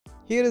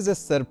Here is a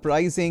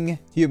surprising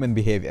human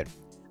behavior.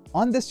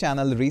 On this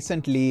channel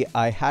recently,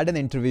 I had an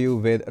interview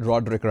with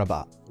Rodric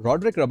Rabbah.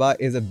 Rodric Rabbah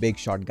is a big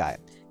shot guy.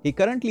 He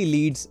currently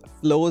leads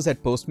flows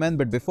at Postman,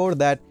 but before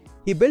that,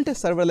 he built a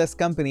serverless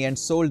company and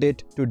sold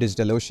it to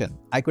DigitalOcean.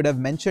 I could have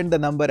mentioned the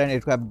number and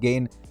it would have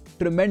gained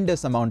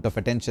tremendous amount of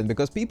attention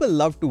because people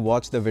love to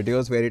watch the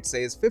videos where it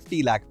says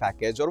 50 lakh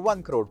package or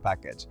 1 crore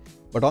package.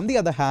 But on the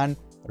other hand,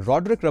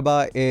 Rodric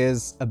Rabbah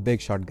is a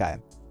big shot guy.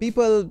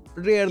 People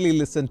rarely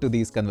listen to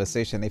these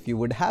conversations. If you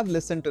would have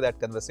listened to that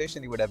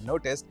conversation, you would have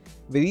noticed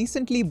we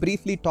recently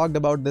briefly talked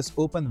about this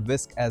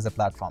OpenWhisk as a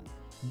platform.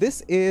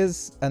 This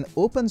is an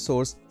open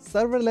source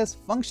serverless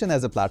function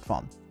as a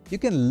platform. You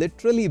can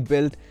literally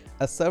build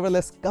a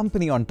serverless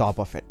company on top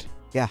of it.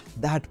 Yeah,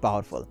 that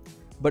powerful.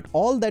 But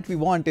all that we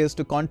want is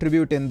to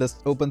contribute in this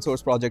open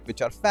source project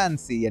which are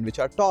fancy and which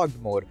are talked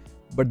more.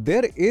 But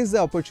there is the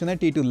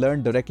opportunity to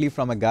learn directly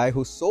from a guy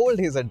who sold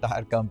his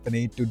entire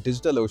company to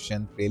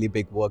DigitalOcean, really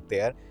big work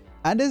there,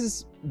 and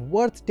is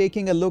worth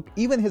taking a look.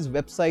 Even his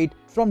website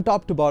from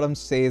top to bottom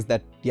says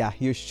that, yeah,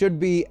 you should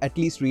be at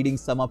least reading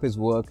some of his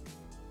work.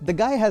 The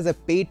guy has a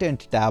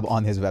patent tab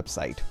on his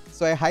website.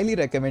 So I highly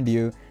recommend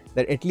you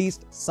that at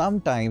least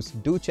sometimes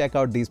do check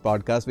out these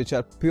podcasts which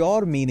are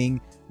pure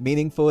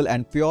meaningful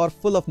and pure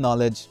full of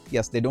knowledge.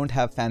 Yes, they don't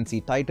have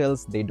fancy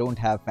titles, they don't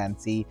have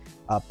fancy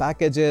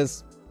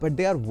packages, but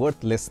they are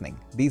worth listening.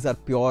 These are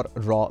pure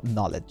raw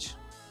knowledge.